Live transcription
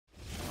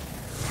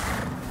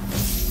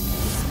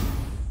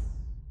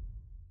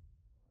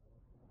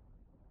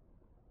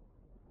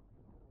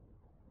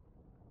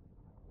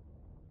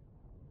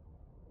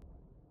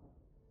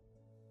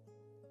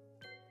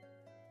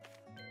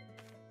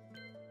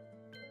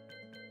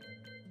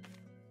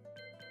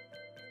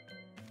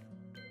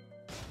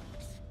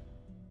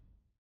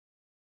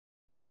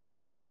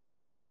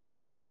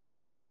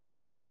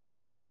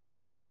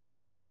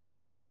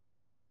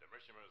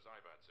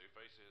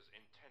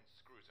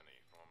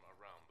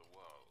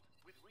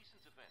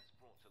recent events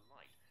brought to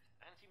light,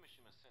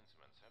 anti-Mishima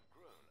sentiments have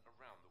grown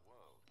around the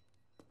world.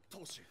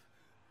 当主、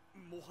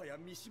もはや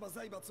三島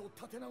財閥を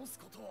立て直す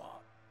こと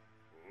は。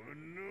お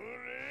の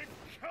れ、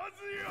和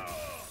也！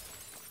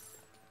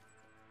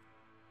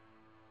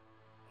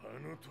あ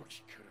の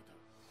時からだ。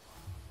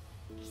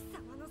貴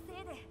様のせい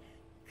で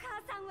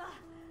母さんは。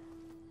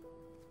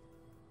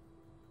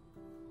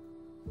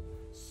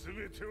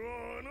全て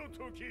はあの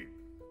時。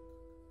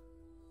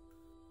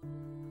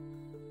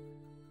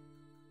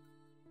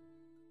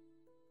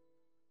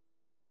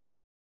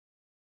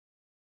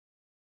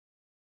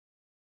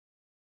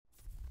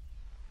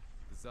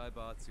The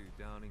Zaibatsu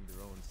downing their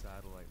own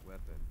satellite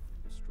weapon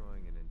and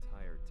destroying an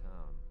entire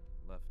town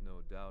left no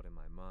doubt in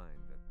my mind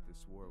that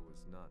this war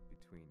was not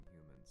between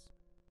humans.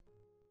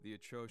 The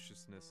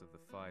atrociousness of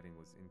the fighting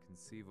was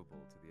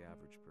inconceivable to the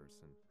average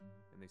person,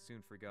 and they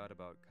soon forgot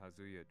about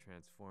Kazuya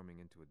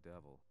transforming into a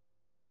devil,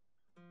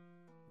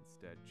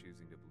 instead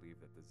choosing to believe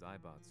that the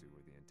Zaibatsu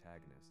were the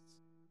antagonists.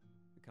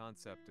 The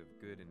concept of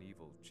good and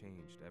evil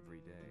changed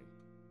every day.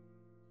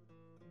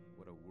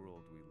 What a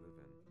world we live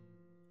in.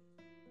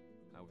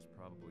 I was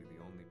probably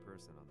the only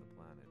person on the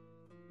planet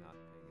not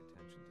paying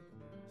attention to the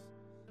news.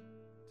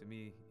 To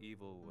me,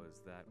 evil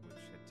was that which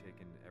had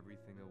taken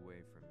everything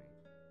away from me,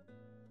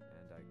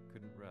 and I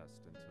couldn't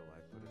rest until I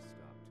put a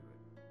stop to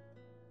it.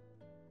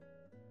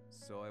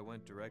 So I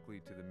went directly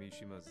to the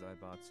Mishima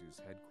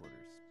Zaibatsu's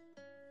headquarters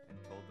and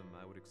told them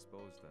I would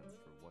expose them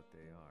for what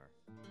they are.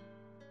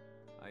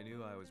 I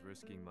knew I was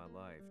risking my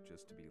life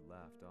just to be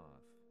laughed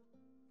off,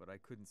 but I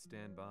couldn't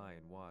stand by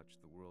and watch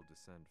the world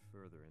descend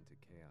further into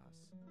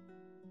chaos.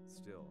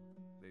 Still,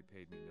 they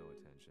paid me no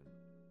attention.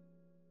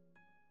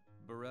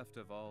 Bereft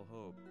of all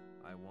hope,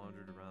 I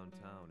wandered around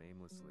town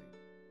aimlessly.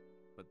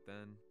 But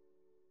then,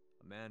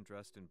 a man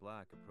dressed in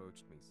black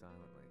approached me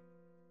silently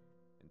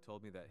and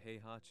told me that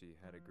Heihachi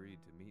had agreed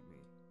to meet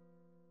me.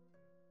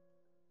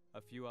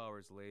 A few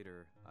hours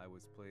later, I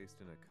was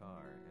placed in a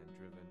car and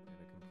driven in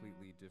a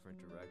completely different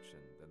direction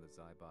than the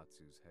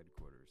Zaibatsu's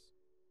headquarters.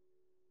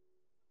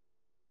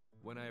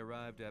 When I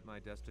arrived at my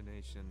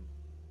destination,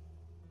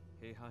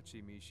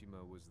 Heihachi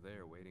Mishima was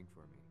there waiting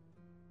for me.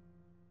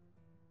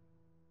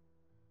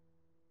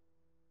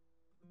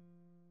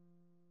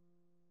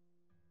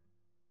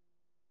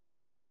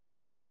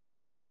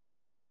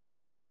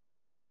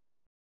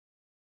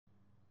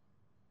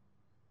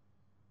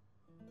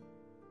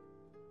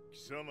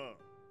 Kisama,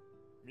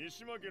 三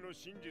島家の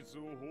真実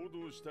を報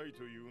道したい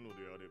というので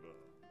あれば、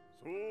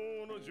相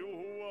応の情報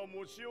は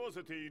持ち合わ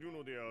せている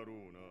のであろ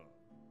うな。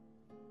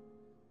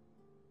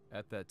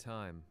At that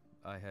time,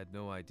 I had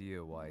no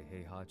idea why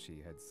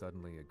Heihachi had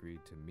suddenly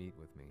agreed to meet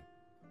with me.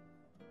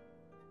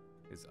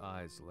 His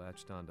eyes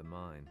latched onto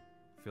mine,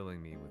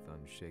 filling me with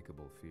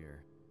unshakable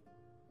fear.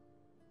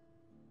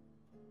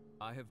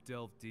 I have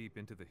delved deep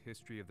into the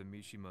history of the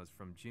Mishimas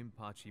from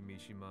Jinpachi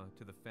Mishima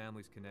to the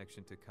family's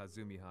connection to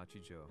Kazumi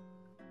Hachijo.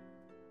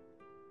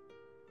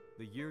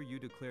 The year you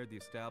declared the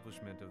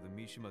establishment of the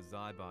Mishima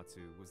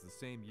Zaibatsu was the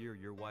same year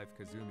your wife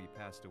Kazumi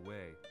passed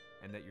away,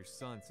 and that your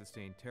son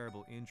sustained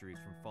terrible injuries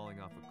from falling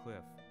off a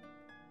cliff.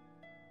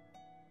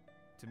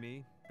 To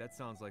me, that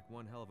sounds like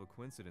one hell of a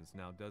coincidence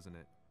now, doesn't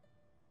it?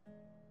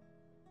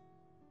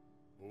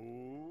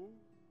 Oh?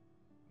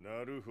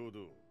 なるほ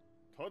ど。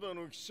ただ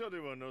の記者で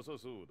はなさ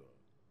そうだ。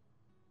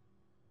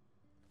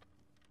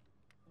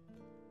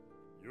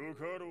よ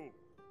かろう。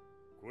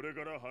これ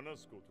から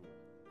話すこと、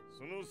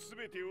そのす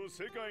べてを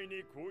世界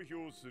に公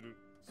表する。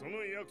そ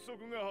の約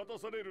束が果た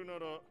されるな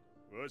ら、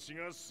わし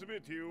がすべ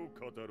てを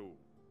語ろう。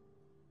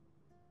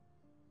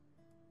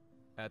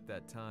At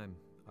that time,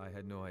 I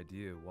had no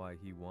idea why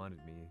he wanted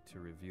me to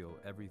reveal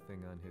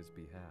everything on his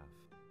behalf.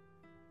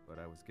 But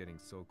I was getting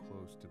so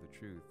close to the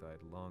truth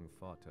I'd long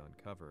fought to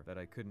uncover that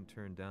I couldn't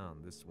turn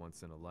down this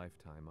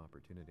once-in-a-lifetime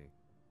opportunity.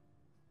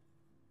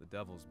 The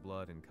devil's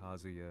blood in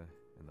Kazuya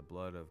and the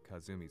blood of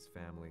Kazumi's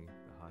family,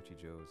 the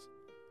Hachijos,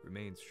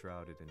 remains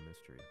shrouded in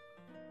mystery.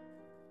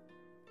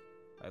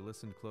 I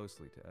listened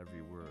closely to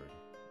every word,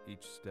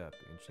 each step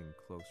inching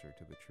closer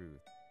to the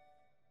truth.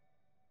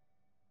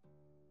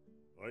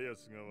 あや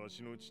つがわ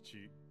しの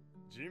父、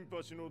陣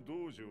八の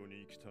道場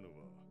に来たの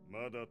は、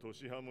まだ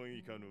年端も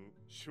いかぬ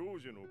少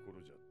女の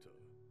頃じゃった。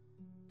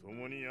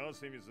共に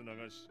汗水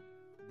流し、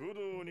武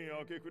道に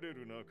明け暮れ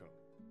る中、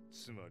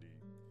つまり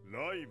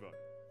ライバル。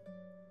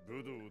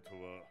武道と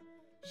は、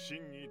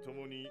真に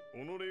共に己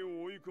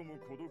を追い込む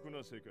孤独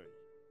な世界。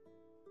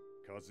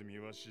和美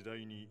は次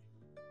第に、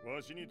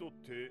わしにとっ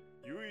て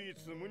唯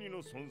一無二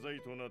の存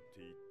在となって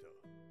いった。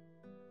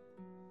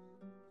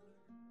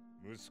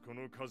息子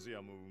の和也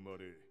も生ま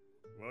れ、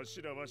わ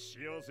しらは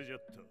幸せじゃ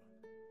った。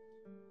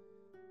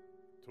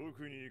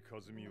特に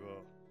和美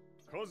は、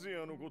和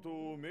也のこと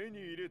を目に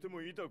入れて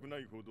も痛くな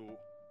いほど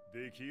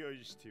溺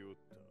愛しておっ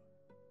た。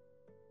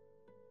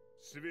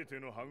すべて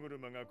の歯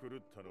車が狂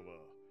ったのは、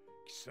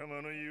貴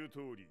様の言う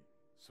通り、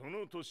そ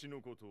の年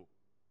のこと。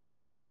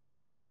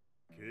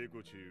稽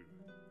古中、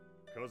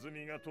和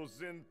美が突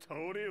然倒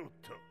れおっ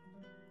た。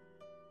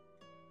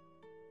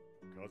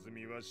和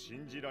美は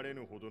信じられ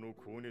ぬほどの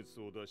高熱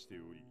を出して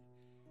おり、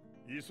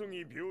急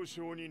ぎ病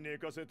床に寝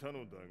かせた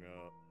のだが、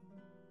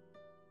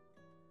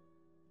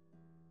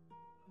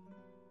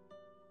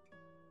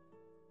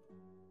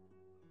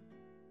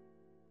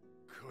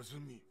和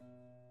美。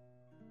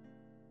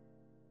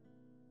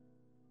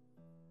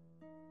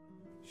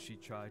She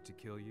tried to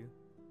kill you?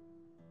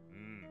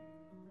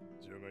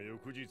 じゃが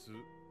翌日、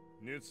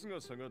熱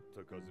が下がった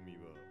和美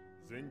は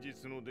前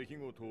日の出来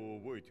事を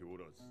覚えてお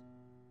らず、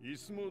い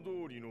つも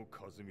通りの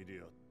和美で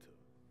あった。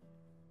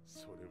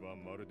それは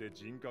まるで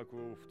人格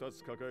を2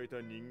つ抱え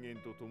た人間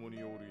と共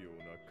におるよう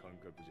な感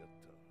覚じゃっ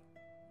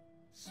た。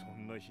そ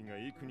んな日が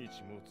幾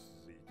日も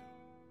続いた。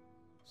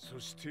そ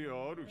して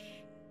ある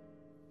日、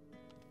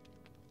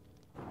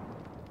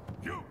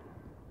よっ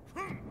ふ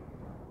ん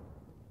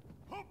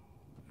ほっ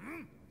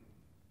ん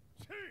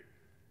せい。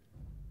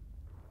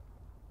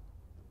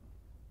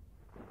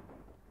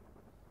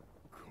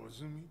和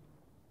美？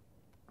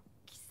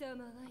貴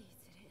様はい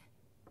ず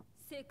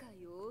れ世界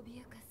を脅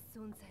かす存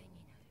在に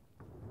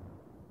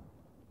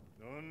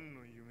なる。何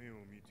の夢を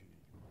見て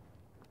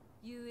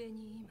いる？故に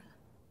今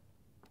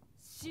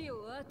死を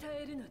与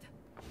えるのだ。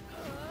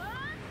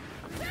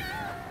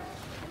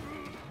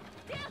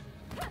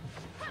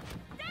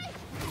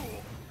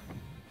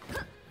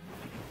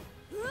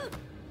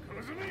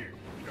和美、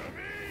やめ！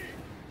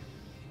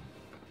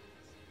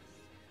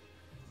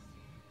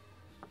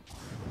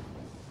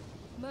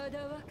ま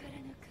だわから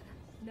ぬか、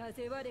な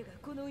ぜ我が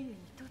この家に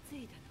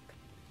嫁いだの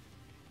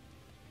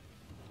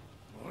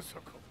か。まさ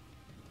か。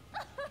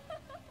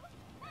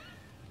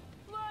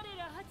我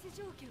ら八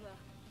丈家は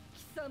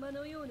貴様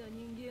のような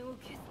人間を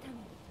消すために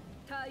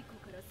太古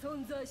から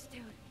存在して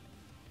お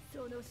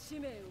る。その使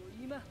命を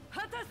今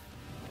果たす。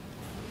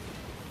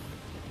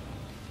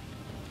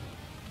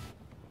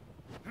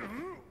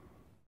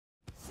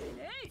死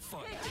ねい！死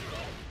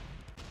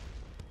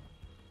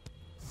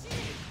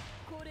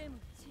これも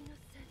血の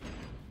差だ。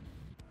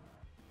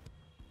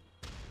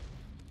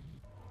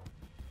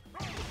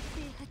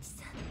平八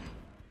さん。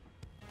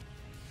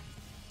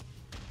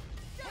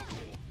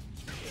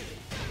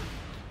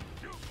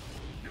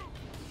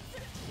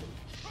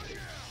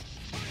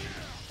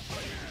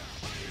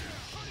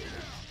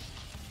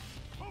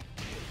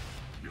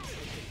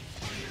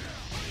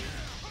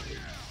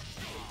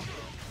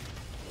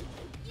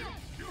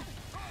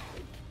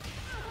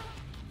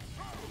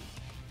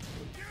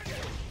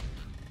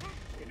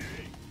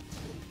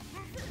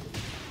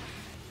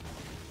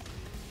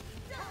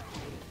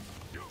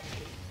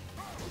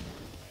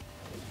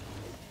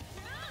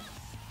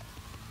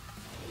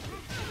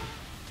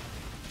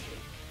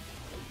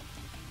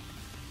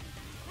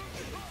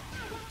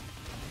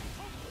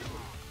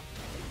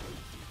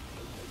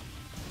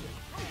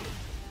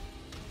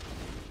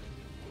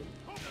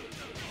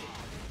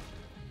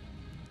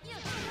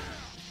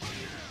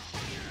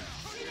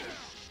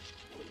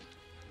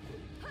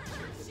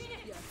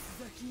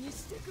気に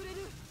してくれる。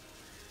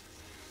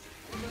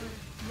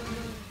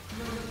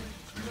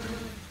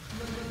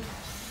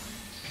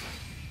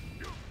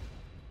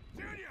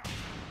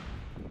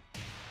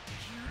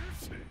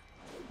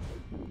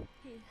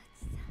平八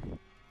さん、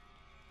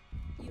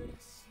よろ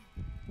し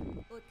ゅう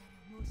おたら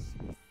申し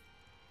ま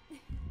す。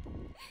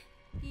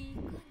いい子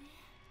ね。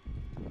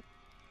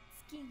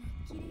月が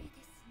綺麗で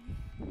す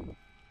ね。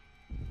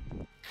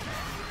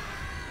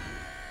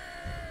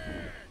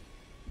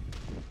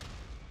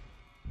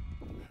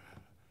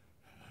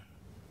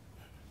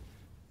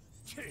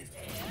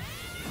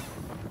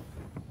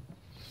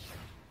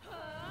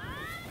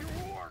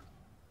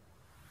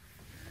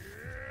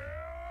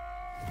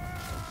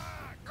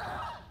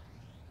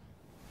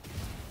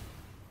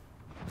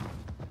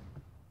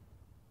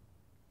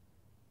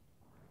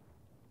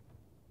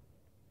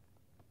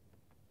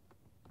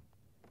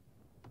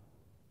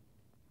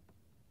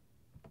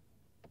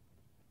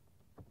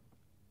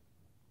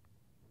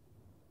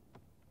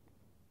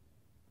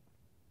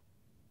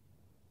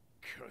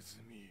和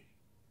美。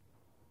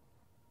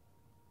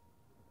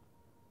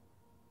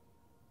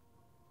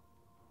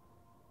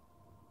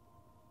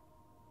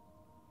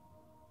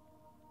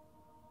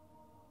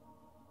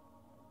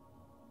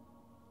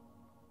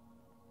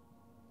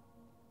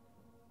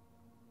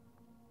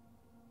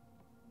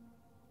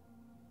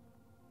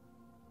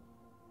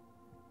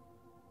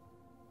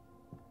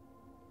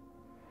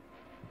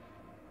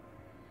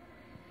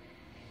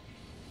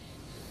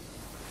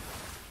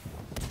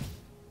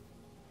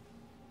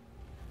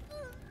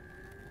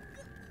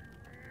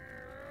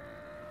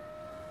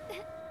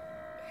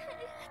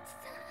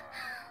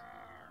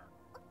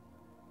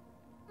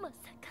ま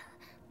さか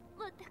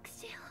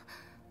私を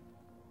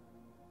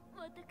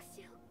殺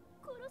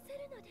せ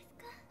るのです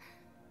か？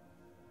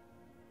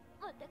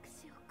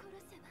私を殺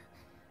せば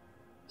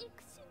憎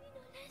しみ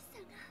の連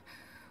鎖が。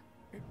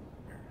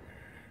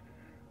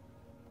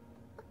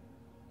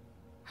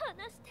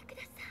話してく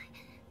ださい、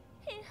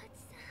平八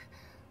さ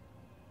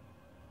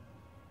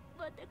ん。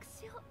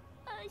私を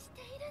愛し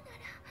ているな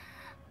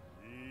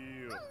ら。い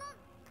いよ。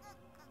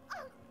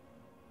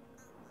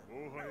も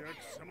はや貴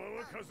様は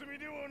和美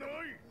ではな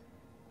い。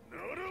な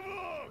らば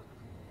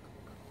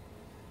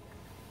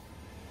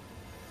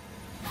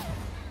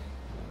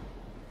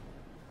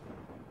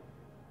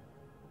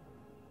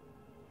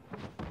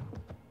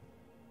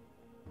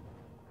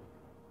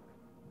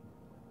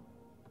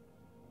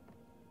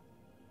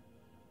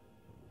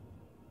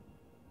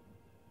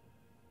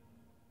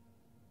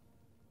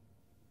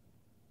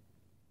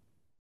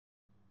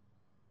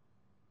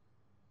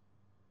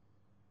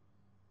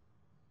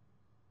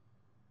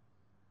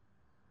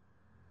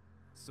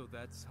So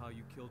that's how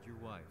you killed your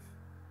wife.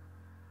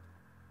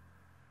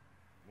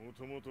 も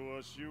ともと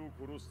わしを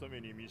殺すため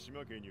に三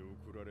島家に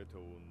送られた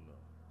女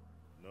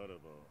なら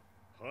ば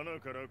花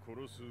から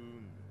殺す運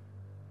命。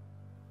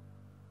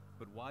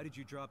 But why did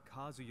you drop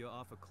Kazuya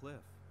off a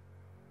cliff?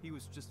 He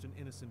was just an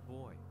innocent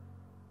boy.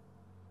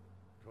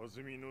 和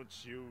美の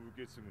血を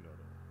受け継ぐなら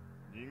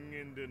人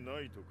間でな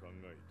いと考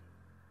え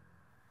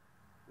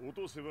た。落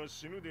とせば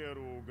死ぬであ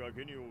ろう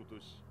崖に落と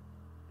し、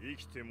生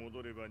きて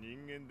戻れば人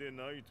間で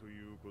ないと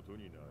いうこと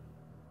になる。